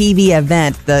this TV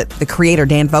event, the creator,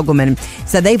 Dan Fogelman,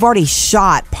 said they've already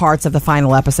shot parts of the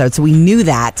final episode. So we knew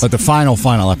that. But the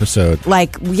final episode.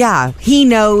 Like, yeah, he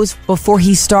knows before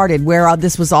he started where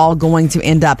this was all going to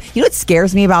end up. You know what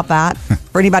scares me about that?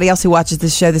 For anybody else who watches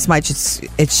this show,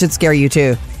 it should scare you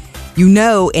too. You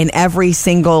know, in every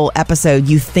single episode,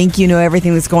 you think you know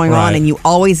everything that's going on, and you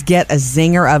always get a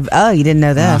zinger of, oh, you didn't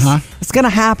know this. It's going to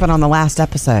happen on the last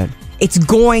episode. It's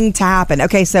going to happen.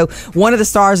 Okay, so one of the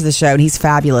stars of the show, and he's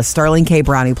fabulous, Sterling K.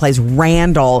 Brown, who plays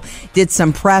Randall, did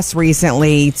some press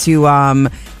recently to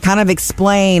kind of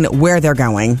explain where they're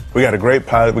going. We got a great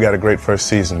pilot, we got a great first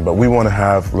season, but we want to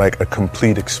have like a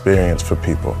complete experience for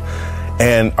people.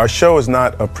 And our show is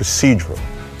not a procedural,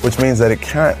 which means that it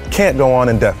can't go on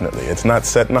indefinitely. It's not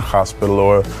set in a hospital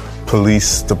or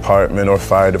police department or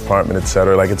fire department,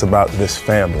 etc. Like, it's about this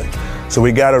family. So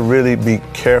we got to really be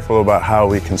careful about how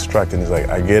we construct it. And he's like,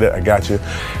 I get it, I got you.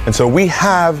 And so we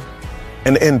have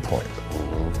an end point.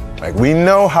 Like, we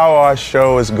know how our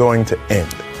show is going to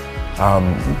end.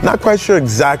 Not quite sure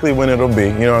exactly when it'll be,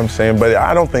 you know what I'm saying? But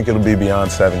I don't think it'll be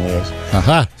beyond 7 years.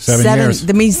 7 years.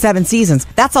 That means 7 seasons.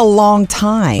 That's a long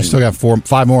time. We still got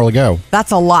 5 more to go.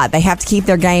 That's a lot. They have to keep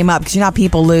their game up because you know how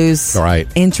people lose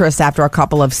interest after a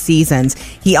couple of seasons.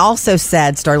 He also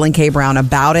said, Sterling K. Brown,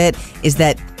 about it, is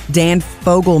that Dan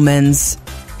Fogelman's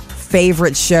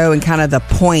favorite show and kind of the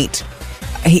point,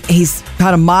 he's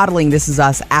kind of modeling This Is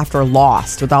Us after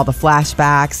Lost with all the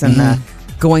flashbacks and the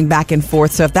going back and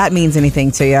forth. So if that means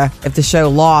anything to you, if the show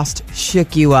Lost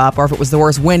shook you up, or if it was the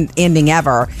worst ending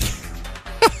ever,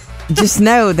 just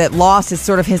know that Lost is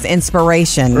sort of his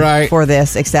inspiration for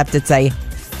this, except it's a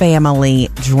family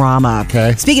drama.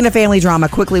 Okay. Speaking of family drama,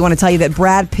 quickly want to tell you that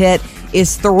Brad Pitt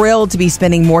is thrilled to be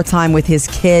spending more time with his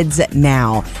kids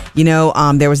now. You know,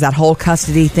 there was that whole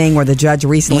custody thing where the judge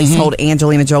recently told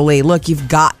Angelina Jolie, look,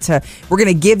 we're going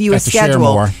to give you a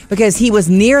schedule, because he was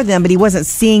near them, but he wasn't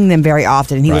seeing them very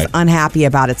often, and he was unhappy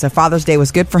about it. So Father's Day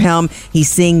was good for him. He's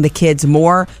seeing the kids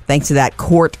more thanks to that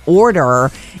court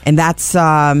order, and that's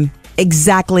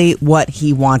exactly what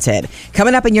he wanted.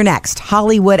 Coming up in your next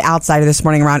Hollywood Outsider this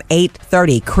morning around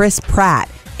 8:30, Chris Pratt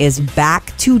is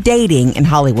back to dating in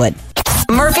Hollywood.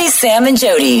 Murphy, Sam, and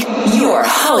Jody, your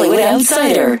Hollywood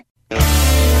Outsider.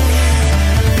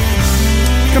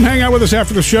 Come hang out with us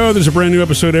after the show. There's a brand new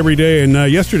episode every day. And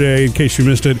yesterday, in case you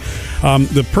missed it,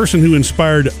 the person who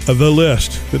inspired the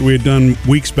list that we had done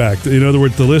weeks back, in other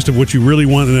words, the list of what you really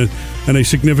want in a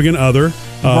significant other.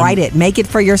 Write it. Make it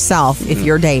for yourself if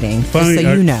you're dating, finally, just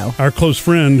so you know. Our close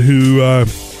friend who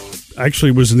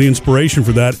actually was the inspiration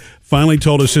for that finally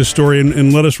told us his story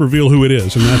and let us reveal who it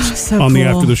is. And that's so on cool. the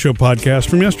After the Show podcast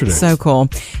from yesterday. So cool.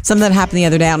 Something that happened the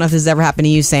other day. I don't know if this has ever happened to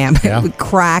you, Sam. Yeah. It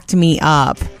cracked me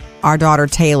up. Our daughter,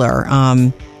 Taylor.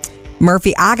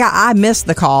 Murphy, I missed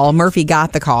the call. Murphy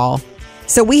got the call.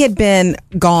 So we had been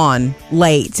gone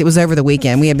late. It was over the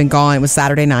weekend. We had been gone. It was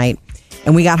Saturday night.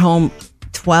 And we got home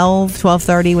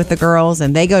 12:30 with the girls.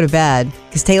 And they go to bed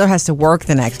because Taylor has to work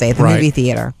the next day at the movie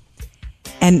theater.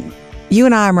 And you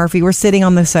and I, Murphy, we're sitting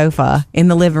on the sofa in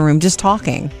the living room just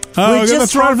talking. Oh,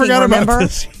 that's right. I forgot about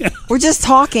this. Yeah. We're just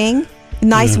talking.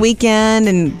 Nice weekend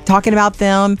and talking about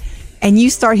them. And you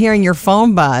start hearing your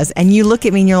phone buzz, and you look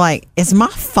at me and you're like, is my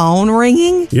phone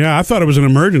ringing? Yeah, I thought it was an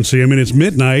emergency. I mean, it's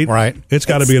midnight. Right. It's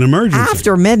got to be an emergency.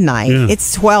 After midnight. Yeah.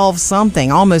 It's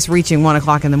 12-something, almost reaching 1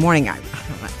 o'clock in the morning. I'm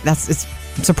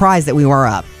surprised that we were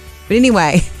up. But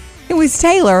anyway, it was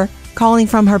Taylor calling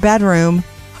from her bedroom.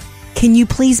 Can you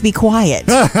please be quiet?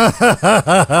 I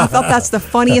thought that's the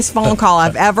funniest phone call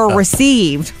I've ever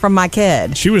received from my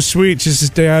kid. She was sweet. She says,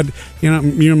 Dad, you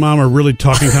and Mom are really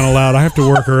talking kind of loud. I have to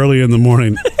work early in the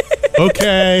morning.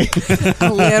 Okay.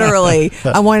 Literally.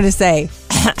 I wanted to say,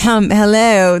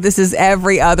 hello, this is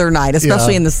every other night,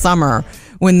 especially in the summer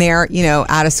when they're,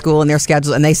 out of school and their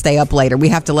schedule and they stay up later. We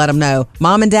have to let them know,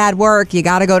 Mom and Dad work. You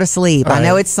got to go to sleep. Right. I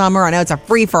know it's summer. I know it's a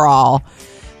free-for-all.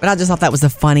 But I just thought that was the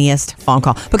funniest phone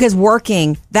call. Because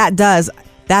working, that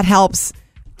helps.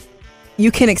 You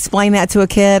can explain that to a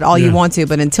kid all you want to,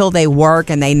 but until they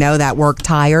work and they know that work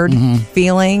tired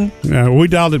feeling. Yeah, we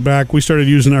dialed it back. We started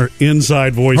using our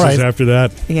inside voices after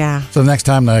that. Yeah. So the next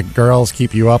time the girls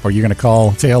keep you up, are you going to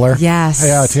call Taylor? Yes.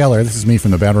 Hey, Taylor, this is me from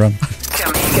the bedroom.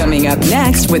 Coming up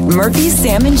next with Murphy,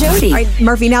 Sam, and Jody. All right,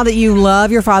 Murphy, now that you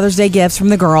love your Father's Day gifts from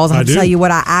the girls, I'll tell you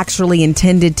what I actually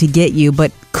intended to get you,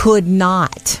 but could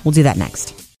not. We'll do that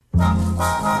next.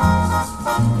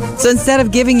 So instead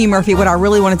of giving you, Murphy, what I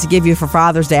really wanted to give you for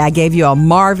Father's Day, I gave you a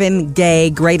Marvin Gaye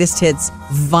Greatest Hits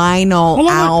vinyl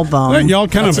album,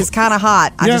 which is kind of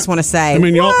hot. I just want to say. I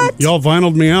mean, y'all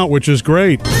vinyled me out, which is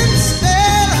great.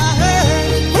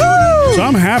 So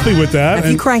I'm happy with that.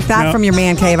 If you crank that from your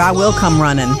man cave, I will come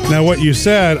running. Now, what you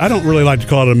said, I don't really like to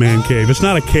call it a man cave. It's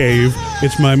not a cave.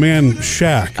 It's my man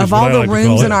shack. Of all the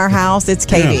rooms in our house, it's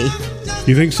cavey. Yeah.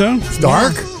 You think so? It's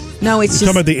dark? No, it's just...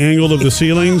 You're talking about the angle of the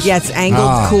ceilings? Yeah, it's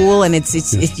angled, cool, and it's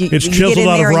chiseled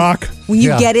out of rock. When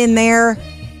you get in there,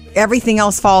 everything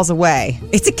else falls away.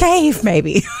 It's a cave,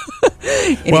 maybe.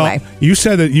 Anyway. Well, you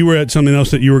said that you were at something else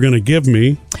that you were going to give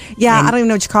me. Yeah, I don't even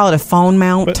know what you call it, a phone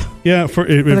mount. For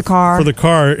the car. For the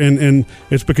car, and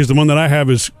it's because the one that I have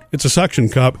it's a suction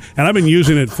cup, and I've been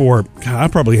using it for, I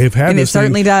probably have had this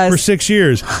thing for 6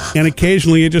 years, and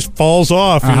occasionally it just falls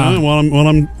off, while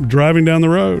I'm driving down the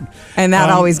road. And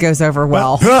that always goes over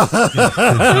well.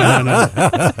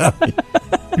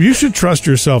 You should trust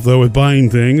yourself, though, with buying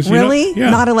things. Really? Yeah.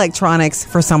 Not electronics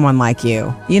for someone like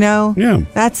you. Yeah.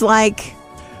 That's like,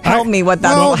 help me what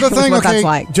that's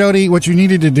like. Jody, what you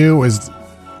needed to do was,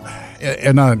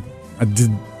 in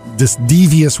this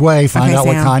devious way, find out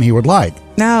what kind he would like.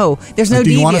 No, there's no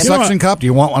devious. Do you want a suction cup? Do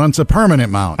you want one that's a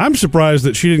permanent mount? I'm surprised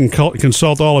that she didn't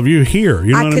consult all of you here.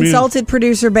 You know what I mean? I consulted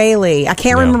producer Bailey. I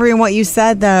can't remember what you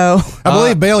said, though. I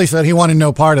believe Bailey said he wanted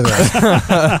no part of this.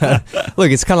 Look,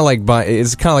 it's kind of like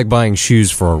buying shoes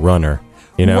for a runner.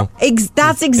 You know,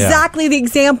 that's exactly the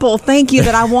example. Thank you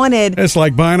that I wanted. It's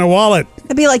like buying a wallet.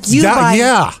 That'd be like you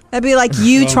That'd be like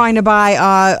you trying to buy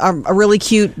a really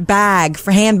cute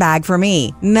handbag for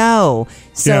me. No.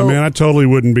 So, man, I totally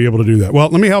wouldn't be able to do that. Well,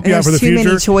 let me help you out for the future.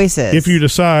 There's too many choices. If you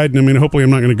decide, hopefully I'm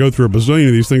not going to go through a bazillion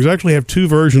of these things. I actually have two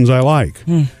versions I like.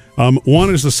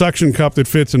 One is the suction cup that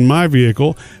fits in my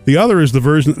vehicle. The other is the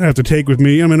version that I have to take with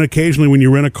me. Occasionally when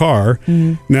you rent a car.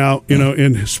 Now,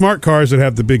 in smart cars that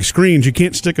have the big screens, you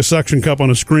can't stick a suction cup on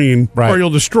a screen or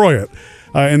you'll destroy it.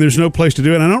 And there's no place to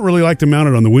do it. I don't really like to mount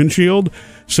it on the windshield.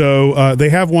 So they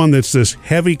have one that's this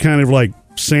heavy kind of like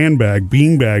sandbag,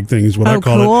 beanbag thing is what I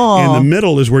call it. And the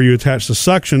middle is where you attach the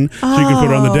suction so you can put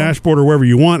it on the dashboard or wherever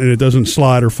you want and it doesn't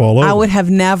slide or fall over. I would have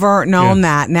never known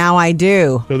that. Now I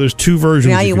do. So there's two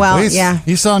versions.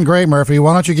 You sound great, Murphy.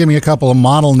 Why don't you give me a couple of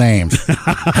model names?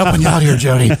 Helping you out here,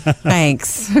 Jody.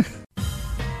 Thanks.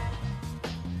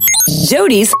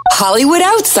 Jody's Hollywood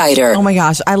Outsider. Oh my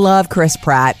gosh, I love Chris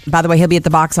Pratt. By the way, he'll be at the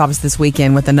box office this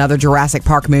weekend with another Jurassic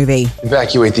Park movie.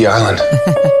 Evacuate the island.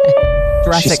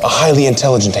 She's a highly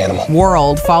intelligent animal.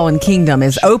 World Fallen Kingdom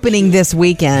is opening this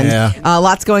weekend.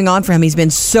 Lots going on for him. He's been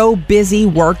so busy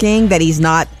working that he's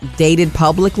not dated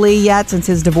publicly yet since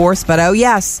his divorce. But oh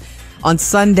yes, on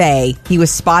Sunday, he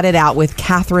was spotted out with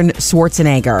Katherine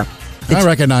Schwarzenegger. I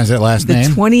recognize that last name. The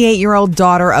 28-year-old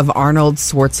daughter of Arnold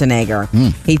Schwarzenegger.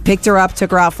 He picked her up,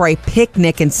 took her out for a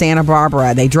picnic in Santa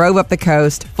Barbara. They drove up the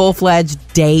coast,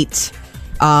 full-fledged date.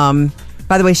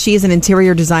 By the way, she is an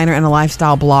interior designer and a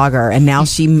lifestyle blogger, and now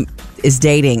she is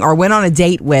dating or went on a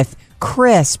date with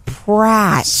Chris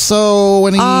Pratt. So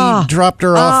when he dropped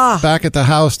her off back at the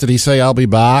house, did he say, "I'll be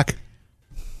back"?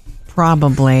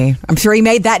 Probably. I'm sure he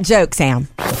made that joke, Sam.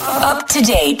 Up to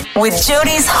date with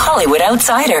Jody's Hollywood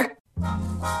Outsider.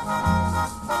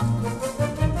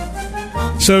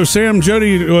 So, Sam,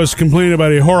 Jody was complaining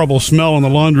about a horrible smell in the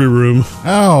laundry room.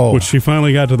 Which she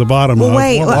finally got to the bottom of.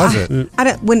 Wait, what was it?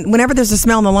 Whenever there's a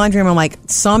smell in the laundry room, I'm like,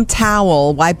 some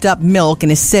towel wiped up milk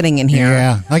and is sitting in here.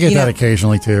 Yeah, I get that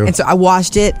occasionally, too. And so I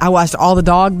washed it. I washed all the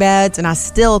dog beds, and I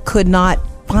still could not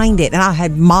find it. And I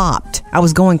had mopped. I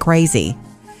was going crazy.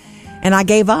 And I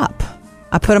gave up.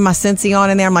 I put my Scentsy on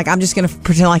in there. I'm like, I'm just going to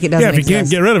pretend like it doesn't exist. Yeah, if you can't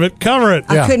get rid of it, cover it.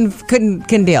 I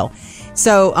couldn't deal.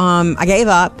 So I gave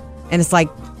up. And it's like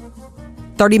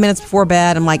 30 minutes before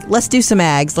bed. I'm like, let's do some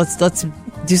eggs. Let's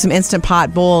do some Instant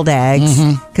Pot boiled eggs.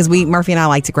 Because Murphy and I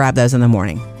like to grab those in the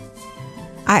morning.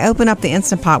 I open up the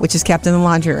Instant Pot, which is kept in the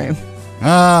laundry room.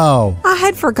 I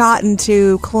had forgotten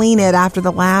to clean it after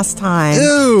the last time.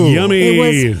 Ew.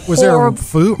 Yummy. Was there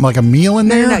food, like a meal in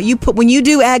there? No. When you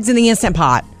do eggs in the Instant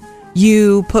Pot,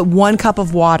 you put 1 cup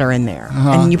of water in there.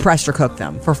 And you pressure cook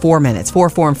them for 4 minutes.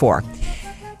 4, and 4.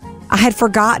 I had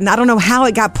forgotten. I don't know how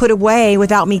it got put away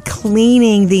without me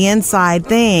cleaning the inside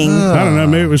thing. I don't know.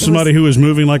 Maybe it was somebody who was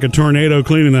moving like a tornado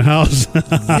cleaning the house.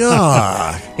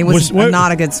 It was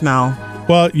not a good smell.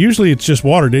 Well, usually it's just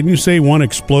water. Didn't you say one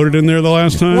exploded in there the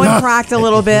last time? One cracked a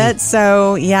little bit.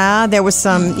 So, yeah, there was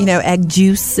some, egg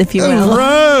juice, if you will.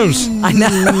 Gross. I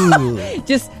know.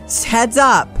 Just heads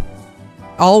up.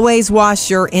 Always wash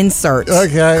your inserts.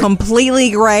 Okay.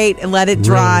 Completely great and let it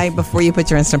dry before you put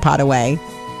your Instant Pot away.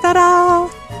 Ta-da!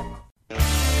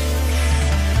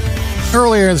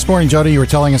 Earlier this morning, Jody, you were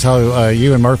telling us how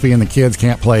you and Murphy and the kids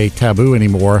can't play Taboo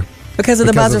anymore. Because of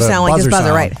the buzzer sound, like his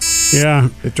buzzer, right? Yeah.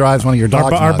 It drives one of your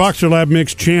dogs Our Boxer Lab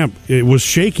mix Champ, it was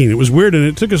shaking. It was weird, and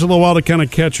it took us a little while to kind of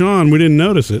catch on. We didn't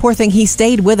notice it. Poor thing. He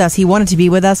stayed with us. He wanted to be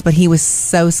with us, but he was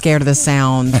so scared of the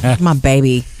sound. My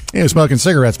baby. He was smoking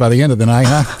cigarettes by the end of the night,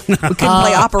 huh? We couldn't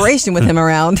play Operation with him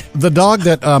around. The dog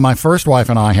that my first wife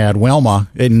and I had, Wilma,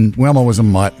 and Wilma was a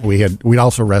mutt. We'd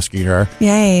also rescued her.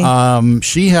 Yay.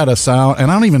 She had a sound,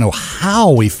 and I don't even know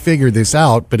how we figured this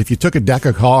out, but if you took a deck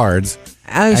of cards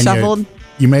and shuffled,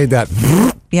 you made that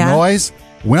noise,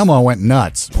 Wilma went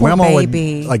nuts. Poor Wilma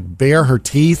baby. would like bare her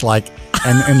teeth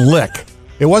and lick.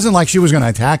 It wasn't like she was going to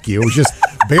attack you. It was just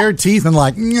bare teeth and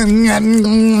like.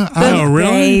 Oh,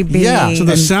 really? Baby. Yeah. So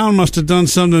the sound must have done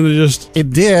something to just.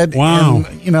 It did. Wow. And,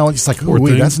 it's like,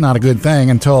 that's not a good thing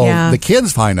until the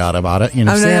kids find out about it.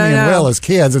 Sammy and Will as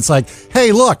kids, it's like,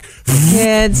 hey, look.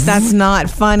 Kids, that's not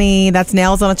funny. That's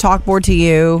nails on a chalkboard to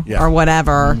you or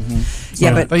whatever. Mm-hmm.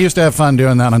 Yeah, but I used to have fun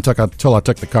doing that until I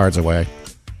took the cards away.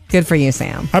 Good for you,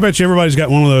 Sam. I bet you everybody's got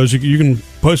one of those. You can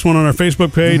post one on our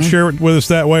Facebook page, share it with us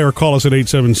that way, or call us at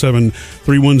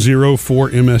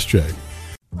 877-310-4MSJ.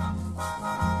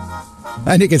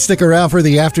 And you can stick around for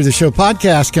the After the Show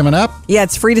podcast coming up. Yeah,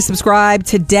 it's free to subscribe.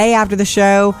 Today after the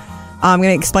show, I'm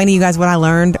going to explain to you guys what I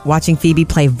learned watching Phoebe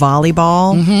play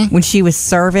volleyball when she was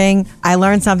serving. I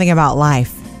learned something about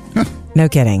life. No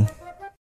kidding.